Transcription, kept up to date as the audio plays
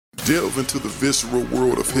Delve into the visceral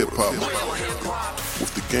world of hip-hop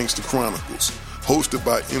with the Gangsta Chronicles, hosted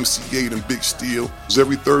by MC8 and Big Steel.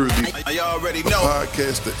 Every Thursday, a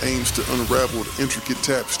podcast that aims to unravel the intricate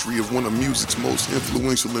tapestry of one of music's most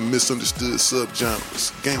influential and misunderstood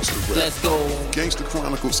subgenres, gangsta rap. Let's go. Gangsta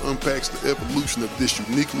Chronicles unpacks the evolution of this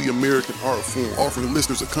uniquely American art form, offering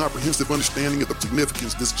listeners a comprehensive understanding of the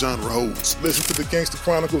significance this genre holds. Listen to the Gangsta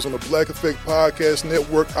Chronicles on the Black Effect Podcast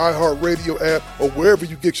Network, iHeartRadio app, or wherever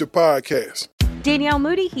you get your podcasts. Danielle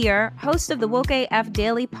Moody here, host of the Woke AF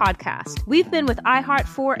Daily podcast. We've been with iHeart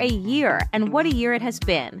for a year, and what a year it has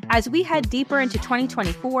been. As we head deeper into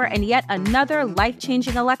 2024 and yet another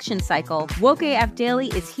life-changing election cycle, Woke AF Daily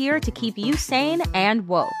is here to keep you sane and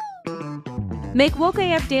woke. Make Woke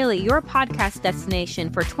AF Daily your podcast destination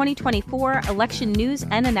for 2024 election news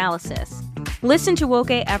and analysis. Listen to Woke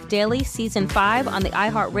AF Daily Season 5 on the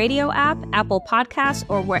iHeartRadio app, Apple Podcasts,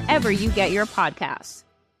 or wherever you get your podcasts.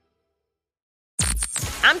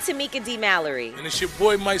 I'm Tamika D. Mallory. And it's your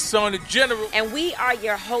boy, my son, the General. And we are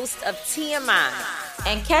your hosts of TMI.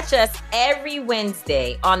 And catch us every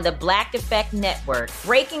Wednesday on the Black Effect Network,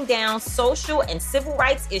 breaking down social and civil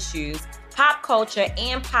rights issues, pop culture,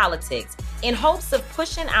 and politics in hopes of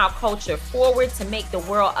pushing our culture forward to make the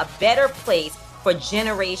world a better place for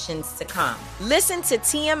generations to come. Listen to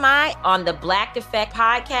TMI on the Black Effect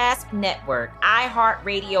Podcast Network,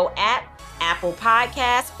 iHeartRadio app, Apple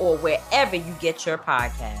Podcasts, or wherever you get your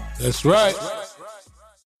podcasts. That's right.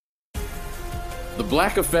 The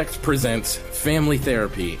Black Effect presents Family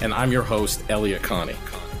Therapy, and I'm your host, Elliot Connie.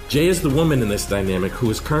 Jay is the woman in this dynamic who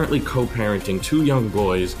is currently co-parenting two young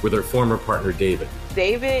boys with her former partner, David.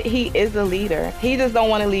 David, he is a leader. He just don't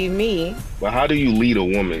want to leave me. But how do you lead a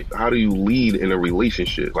woman? How do you lead in a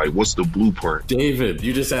relationship? Like, what's the blueprint? David,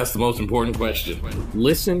 you just asked the most important question.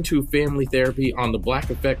 Listen to Family Therapy on the Black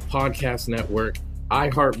Effect Podcast Network,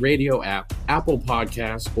 iHeartRadio app, Apple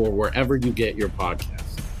Podcasts, or wherever you get your podcasts.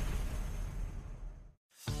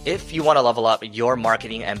 If you want to level up your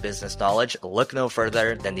marketing and business knowledge, look no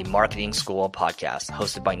further than the Marketing School podcast,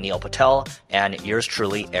 hosted by Neil Patel and yours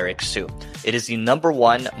truly, Eric Su. It is the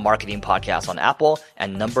 #1 marketing podcast on Apple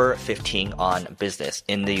and number 15 on business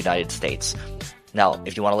in the United States. Now,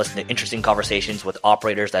 if you want to listen to interesting conversations with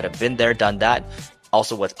operators that have been there, done that,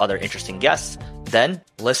 also with other interesting guests, then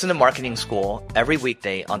listen to Marketing School every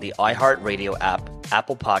weekday on the iHeartRadio app,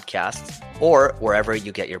 Apple Podcasts, or wherever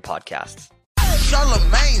you get your podcasts.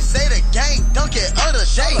 Charlemagne, say the gang, dunk it, other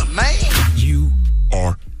Charlemagne. You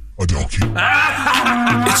are a donkey.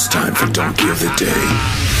 It's time for Donkey of the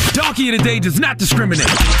Day. Donkey of the Day does not discriminate.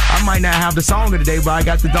 I might not have the song of the day, but I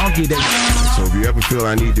got the Donkey of the Day. So if you ever feel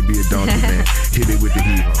I need to be a donkey, man, hit me with the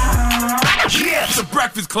heat. Yeah, it's a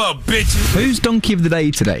Breakfast Club, bitches. Who's Donkey of the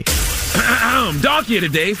Day today? Donkey of the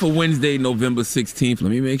Day for Wednesday, November 16th.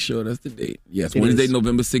 Let me make sure that's the date. Yes, Wednesday,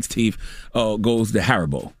 November 16th goes to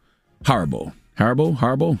Haribo. Haribo.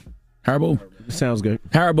 Sounds good.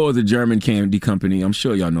 Haribo is a German candy company. I'm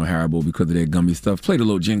sure y'all know Haribo because of their gummy stuff. Play the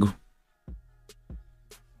little jingle.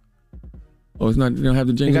 Oh, it's not. You don't have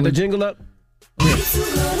the jingle. You got the jingle up?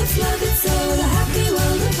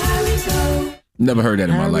 Never heard that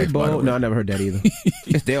in my life, by the way. No, I never heard that either.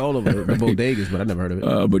 They're all over the bodegas, but I never heard of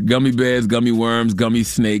it. But gummy bears, gummy worms, gummy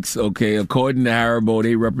snakes, okay, according to Haribo,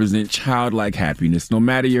 they represent childlike happiness. No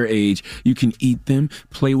matter your age, you can eat them,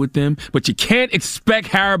 play with them, but you can't expect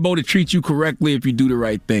Haribo to treat you correctly if you do the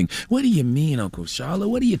right thing. What do you mean, Uncle Charlotte?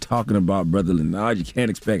 What are you talking about, Brother Lenard? You can't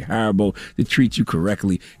expect Haribo to treat you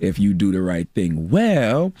correctly if you do the right thing.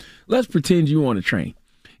 Well, let's pretend you on a train.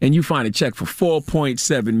 And you find a check for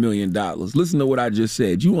 $4.7 million. Listen to what I just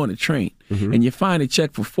said. You on a train, and you find a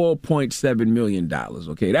check for $4.7 million.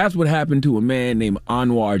 Okay, that's what happened to a man named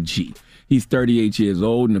Anwar G. He's 38 years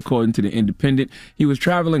old, and according to The Independent, he was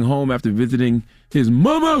traveling home after visiting his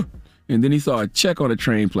mama, and then he saw a check on a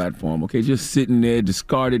train platform, okay, just sitting there,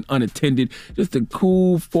 discarded, unattended, just a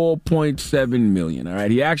cool $4.7 million, all right?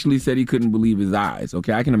 He actually said he couldn't believe his eyes,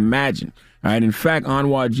 okay? I can imagine. All right. In fact,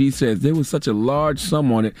 Anwar G says there was such a large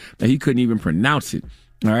sum on it that he couldn't even pronounce it.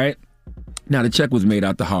 All right. Now, the check was made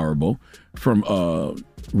out to Haribo from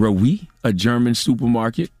Rowie, a German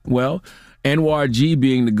supermarket. Well, Anwar G,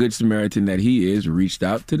 being the good Samaritan that he is, reached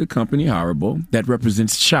out to the company Haribo that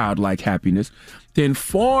represents childlike happiness to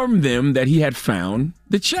inform them that he had found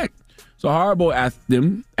the check. So Haribo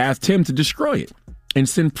asked him to destroy it and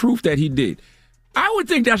send proof that he did. I would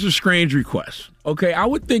think that's a strange request, okay? I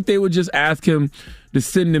would think they would just ask him to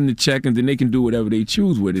send them the check and then they can do whatever they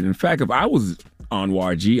choose with it. In fact, if I was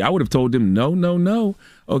Anwar G, I would have told them, no.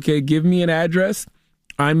 Okay, give me an address.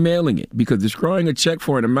 I'm mailing it because destroying a check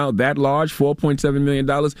for an amount that large, $4.7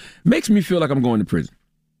 million, makes me feel like I'm going to prison.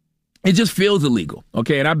 It just feels illegal,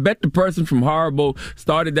 okay? And I bet the person from Haribo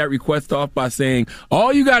started that request off by saying,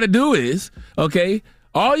 all you got to do is, okay,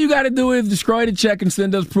 all you got to do is destroy the check and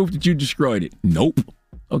send us proof that you destroyed it. Nope.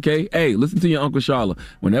 Okay? Hey, listen to your Uncle Charlotte.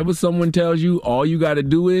 Whenever someone tells you all you got to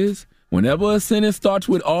do is, whenever a sentence starts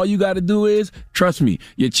with all you got to do is, trust me,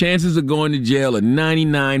 your chances of going to jail are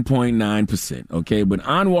 99.9%, okay? But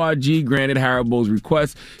Anwar G granted Haribo's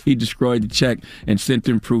request. He destroyed the check and sent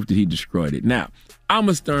them proof that he destroyed it. Now, I'm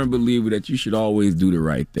a stern believer that you should always do the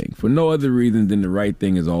right thing for no other reason than the right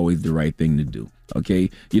thing is always the right thing to do, okay?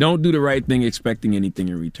 You don't do the right thing expecting anything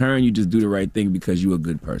in return. You just do the right thing because you're a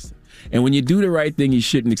good person. And when you do the right thing, you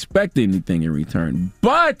shouldn't expect anything in return.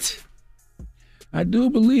 But I do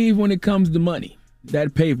believe when it comes to money,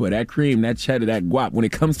 that paper, that cream, that cheddar, that guap, when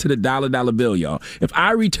it comes to the dollar bill, y'all, if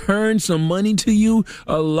I return some money to you,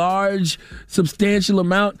 a large, substantial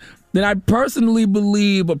amount, then I personally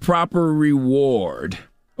believe a proper reward,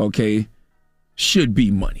 okay, should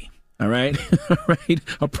be money. All right? All right?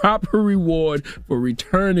 A proper reward for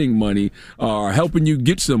returning money or helping you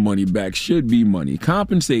get some money back should be money.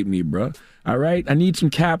 Compensate me, bruh. All right? I need some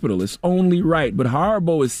capital. It's only right. But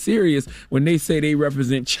Haribo is serious when they say they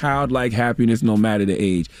represent childlike happiness no matter the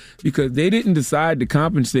age, because they didn't decide to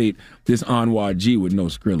compensate this Anwar G with no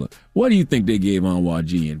Skrilla. What do you think they gave Anwar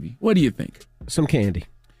G, Envy? What do you think? Some candy.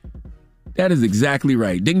 That is exactly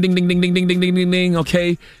right. Ding, ding, ding, ding, ding, ding, ding, ding, ding, ding.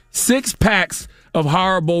 Okay. 6 packs of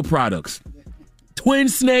Haribo products. Twin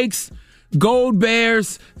Snakes, Gold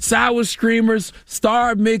Bears, Sour Screamers,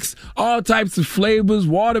 Star Mix, all types of flavors,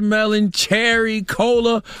 watermelon, cherry,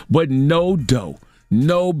 cola, but no dough,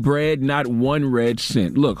 no bread, not 1 red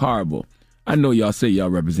cent. Look, Haribo, I know y'all say y'all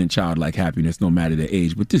represent childlike happiness no matter the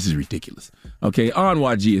age, but this is ridiculous. Okay,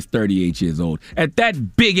 Anwar G is 38 years old. At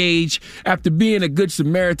that big age, after being a good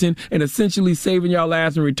Samaritan and essentially saving y'all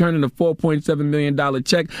ass and returning a $4.7 million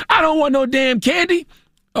check, I don't want no damn candy.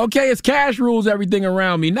 Okay, it's cash rules everything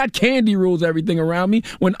around me, not candy rules everything around me.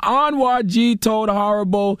 When Anwar G told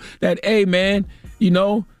Haribo that, hey, man, you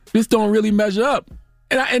know, this don't really measure up.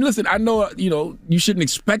 And listen, I know, you know, you shouldn't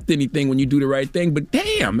expect anything when you do the right thing, but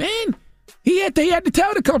damn, man. He had to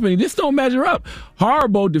tell the company, this don't measure up.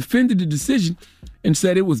 Haribo defended the decision and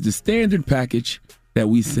said it was the standard package that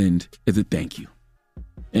we send as a thank you.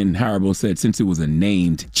 And Haribo said since it was a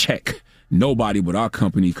named check, nobody but our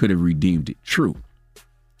company could have redeemed it. True.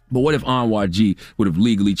 But what if Anwar G would have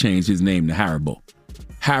legally changed his name to Haribo?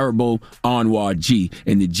 Haribo Anwar G,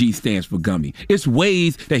 and the G stands for gummy. It's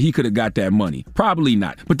ways that he could have got that money. Probably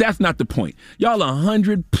not, but that's not the point. Y'all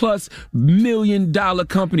 $100+ million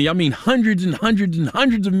company. I mean, hundreds and hundreds and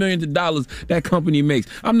hundreds of millions of dollars that company makes.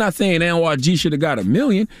 I'm not saying Anwar G should have got $1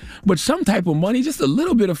 million, but some type of money, just a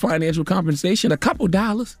little bit of financial compensation, a couple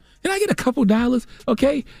dollars. Can I get a couple dollars?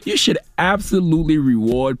 Okay, you should absolutely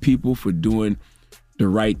reward people for doing the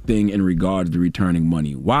right thing in regards to returning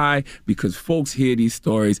money. Why? Because folks hear these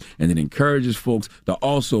stories and it encourages folks to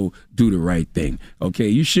also do the right thing. Okay,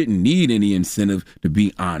 you shouldn't need any incentive to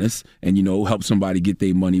be honest and, you know, help somebody get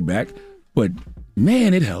their money back. But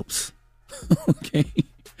man, it helps. Okay,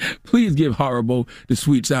 please give Haribo the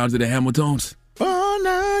sweet sounds of the Hamiltons. Oh,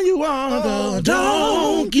 now you are the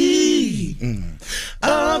donkey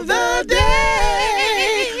of the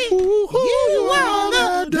day. You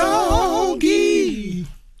are the donkey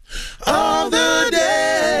of the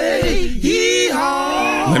day.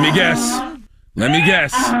 Yeehaw. Let me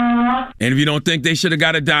guess. And if you don't think they should have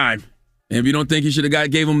got a dime, and if you don't think you should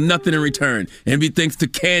have gave them nothing in return, and if you thinks the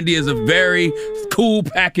candy is a very cool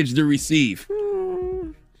package to receive.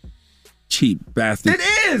 Cheap bastard. It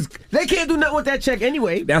is. They can't do nothing with that check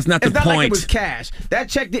anyway. That's not the point. It's not like it was cash. That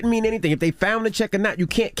check didn't mean anything. If they found the check or not, you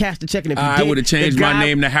can't cash the check. And if you I would have changed my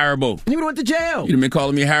name to Haribo. You would have went to jail. You'd have been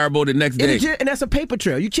calling me Haribo the next day. And that's a paper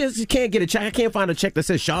trail. You just can't get a check. I can't find a check that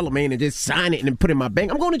says Charlemagne and just sign it and then put it in my bank.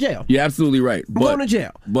 I'm going to jail. You're absolutely right. I'm going to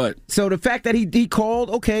jail. But so the fact that he called,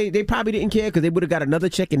 okay, they probably didn't care because they would have got another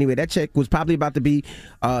check anyway. That check was probably about to be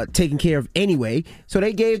taken care of anyway. So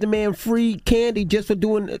they gave the man free candy just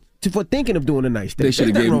for thinking of doing a nice thing. They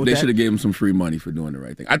should have gave him some free money for doing the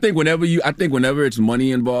right thing. I think whenever it's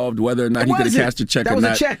money involved, whether or not he could have cashed a check or not.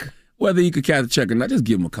 That was a check. Whether he could cash a check or not, just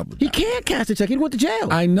give him a couple. He can't cash a check. He went to jail.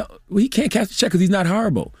 I know. Well, he can't cash a check because he's not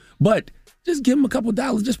Haribo. But just give him a couple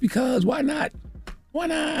dollars just because. Why not? Why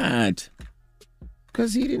not?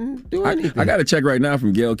 Because he didn't do anything. I got a check right now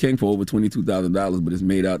from Gail King for over $22,000, but it's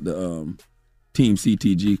made out the Team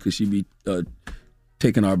CTG because she be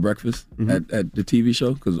taking our breakfast at the TV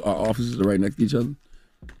show because our offices are right next to each other.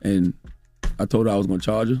 And I told her I was going to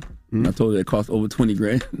charge her. And I told her it cost over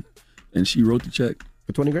 $20,000. And she wrote the check.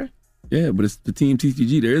 For $20,000? Yeah, but it's the Team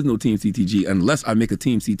CTG. There is no Team CTG unless I make a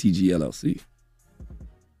Team CTG LLC.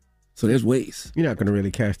 So there's ways. You're not going to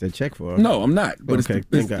really cash that check for her. No, I'm not. But okay,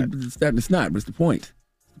 it's not. But it's the point.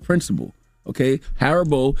 It's the principle. Okay,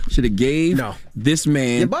 Haribo should have gave this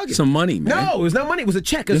man some money, man. No, it was not money. It was a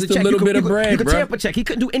check. It was just a little bit of bread, You could bro. tear up a check. He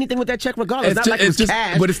couldn't do anything with that check regardless. It's not like it was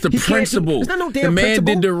cash. But it's the principle. It's not no damn the man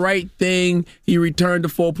principle. did the right thing. He returned the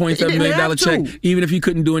 $4.7 million check, even if he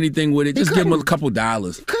couldn't do anything with it. Just give him a couple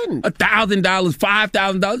dollars. He couldn't. $1,000,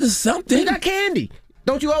 $5,000, just something. He got candy.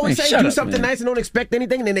 Don't you always say do something nice and don't expect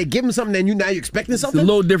anything, and then they give him something, and now you're expecting something? It's a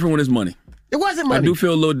little different when it's money. It wasn't money. I do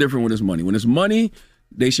feel a little different when it's money. When it's money,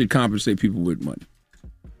 they should compensate people with money.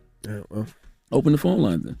 Well, open the phone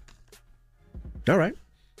lines then. All right.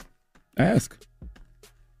 Ask.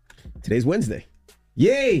 Today's Wednesday.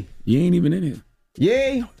 Yay! You ain't even in here.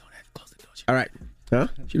 Yay! Don't close the door. All right. Huh?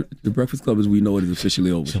 The Breakfast Club, as we know it, is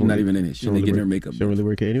officially over. She's not even in here. She's getting her makeup. She don't really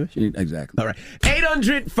work here anyway? Exactly. All right.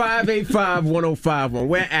 800-585-1051.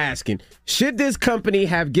 We're asking, should this company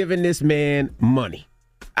have given this man money?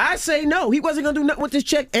 I say no. He wasn't going to do nothing with this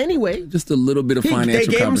check anyway. Just a little bit of financial They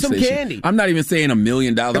gave compensation. him some candy. I'm not even saying $1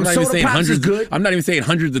 million. I'm not even saying hundreds. I'm not even saying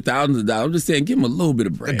hundreds of thousands of dollars. I'm just saying give him a little bit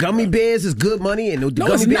of bread. The gummy bears is good money, and the no,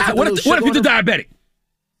 gummy it's bears not. What if he's a diabetic?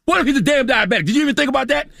 What if he's a damn diabetic? Did you even think about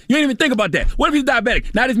that? You didn't even think about that. What if he's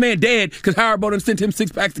diabetic? Now this man dead because Haribo done sent him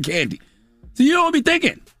 6 packs of candy. So you don't be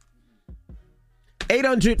thinking.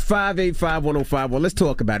 800-585-1051. Let's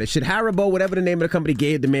talk about it. Should Haribo, whatever the name of the company,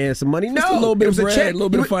 gave the man some money? No. Just a little bit of bread, a little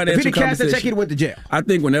bit of financial compensation. If he didn't cash that check, compensation. he'd went to jail. I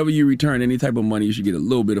think whenever you return any type of money, you should get a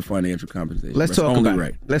little bit of financial compensation. Let's That's talk only about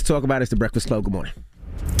right. it. Let's talk about it. It's the Breakfast Club. Good morning.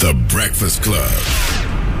 The Breakfast Club.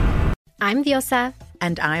 I'm Diosa.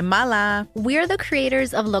 And I'm Mala. We're the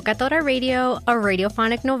creators of Locatora Radio, a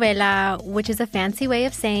radiophonic novela, which is a fancy way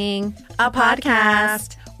of saying a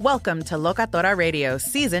podcast. Welcome to Locatora Radio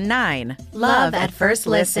Season 9. Love at First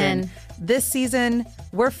Listen. This season,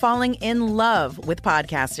 we're falling in love with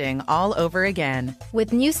podcasting all over again.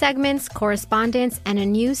 With new segments, correspondence, and a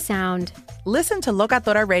new sound. Listen to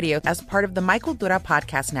Locatora Radio as part of the My Cultura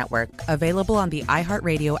Podcast Network. Available on the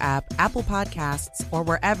iHeartRadio app, Apple Podcasts, or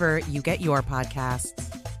wherever you get your podcasts.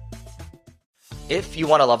 If you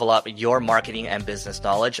want to level up your marketing and business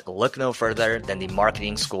knowledge, look no further than the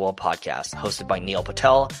Marketing School podcast, hosted by Neil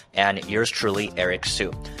Patel and yours truly, Eric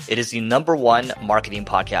Su. It is the #1 marketing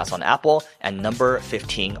podcast on Apple and number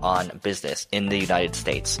 15 on business in the United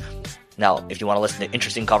States. Now, if you want to listen to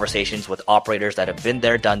interesting conversations with operators that have been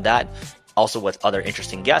there, done that, also with other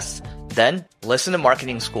interesting guests, then listen to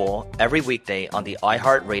Marketing School every weekday on the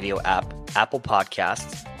iHeartRadio app, Apple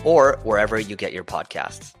Podcasts, or wherever you get your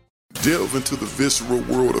podcasts. Delve into the visceral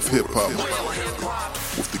world of hip-hop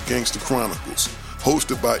with the Gangsta Chronicles,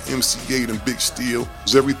 hosted by MC8 and Big Steel.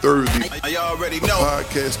 Every Thursday, a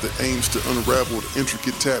podcast that aims to unravel the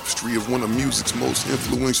intricate tapestry of one of music's most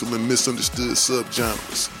influential and misunderstood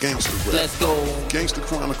subgenres, gangsta rap. Let's go. Gangsta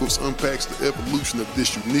Chronicles unpacks the evolution of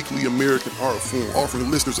this uniquely American art form,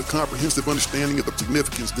 offering listeners a comprehensive understanding of the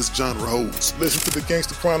significance this genre holds. Listen to the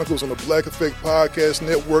Gangsta Chronicles on the Black Effect Podcast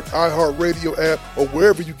Network, iHeartRadio app, or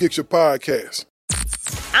wherever you get your podcasts.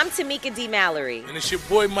 I'm Tamika D. Mallory. And it's your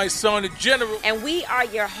boy, my son, the General. And we are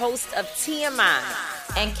your hosts of TMI.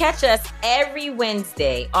 And catch us every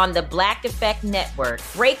Wednesday on the Black Effect Network,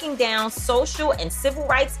 breaking down social and civil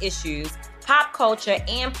rights issues, pop culture,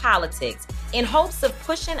 and politics in hopes of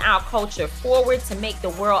pushing our culture forward to make the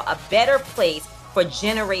world a better place for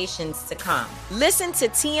generations to come. Listen to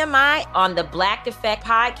TMI on the Black Effect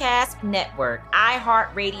Podcast Network,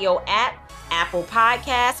 iHeartRadio app, Apple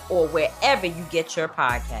Podcasts, or wherever you get your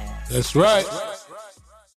podcasts. That's right.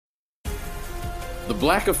 The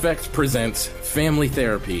Black Effect presents Family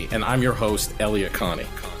Therapy, and I'm your host, Elliot Connie.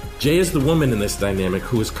 Jay is the woman in this dynamic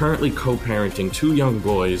who is currently co-parenting 2 young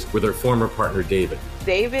boys with her former partner, David.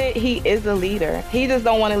 David, he is a leader. He just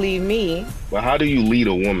don't want to leave me. But how do you lead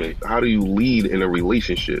a woman? How do you lead in a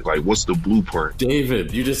relationship? Like, what's the blueprint?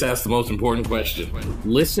 David, you just asked the most important question.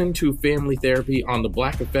 Listen to Family Therapy on the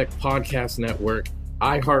Black Effect Podcast Network,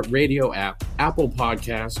 iHeartRadio app, Apple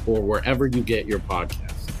Podcasts, or wherever you get your podcasts.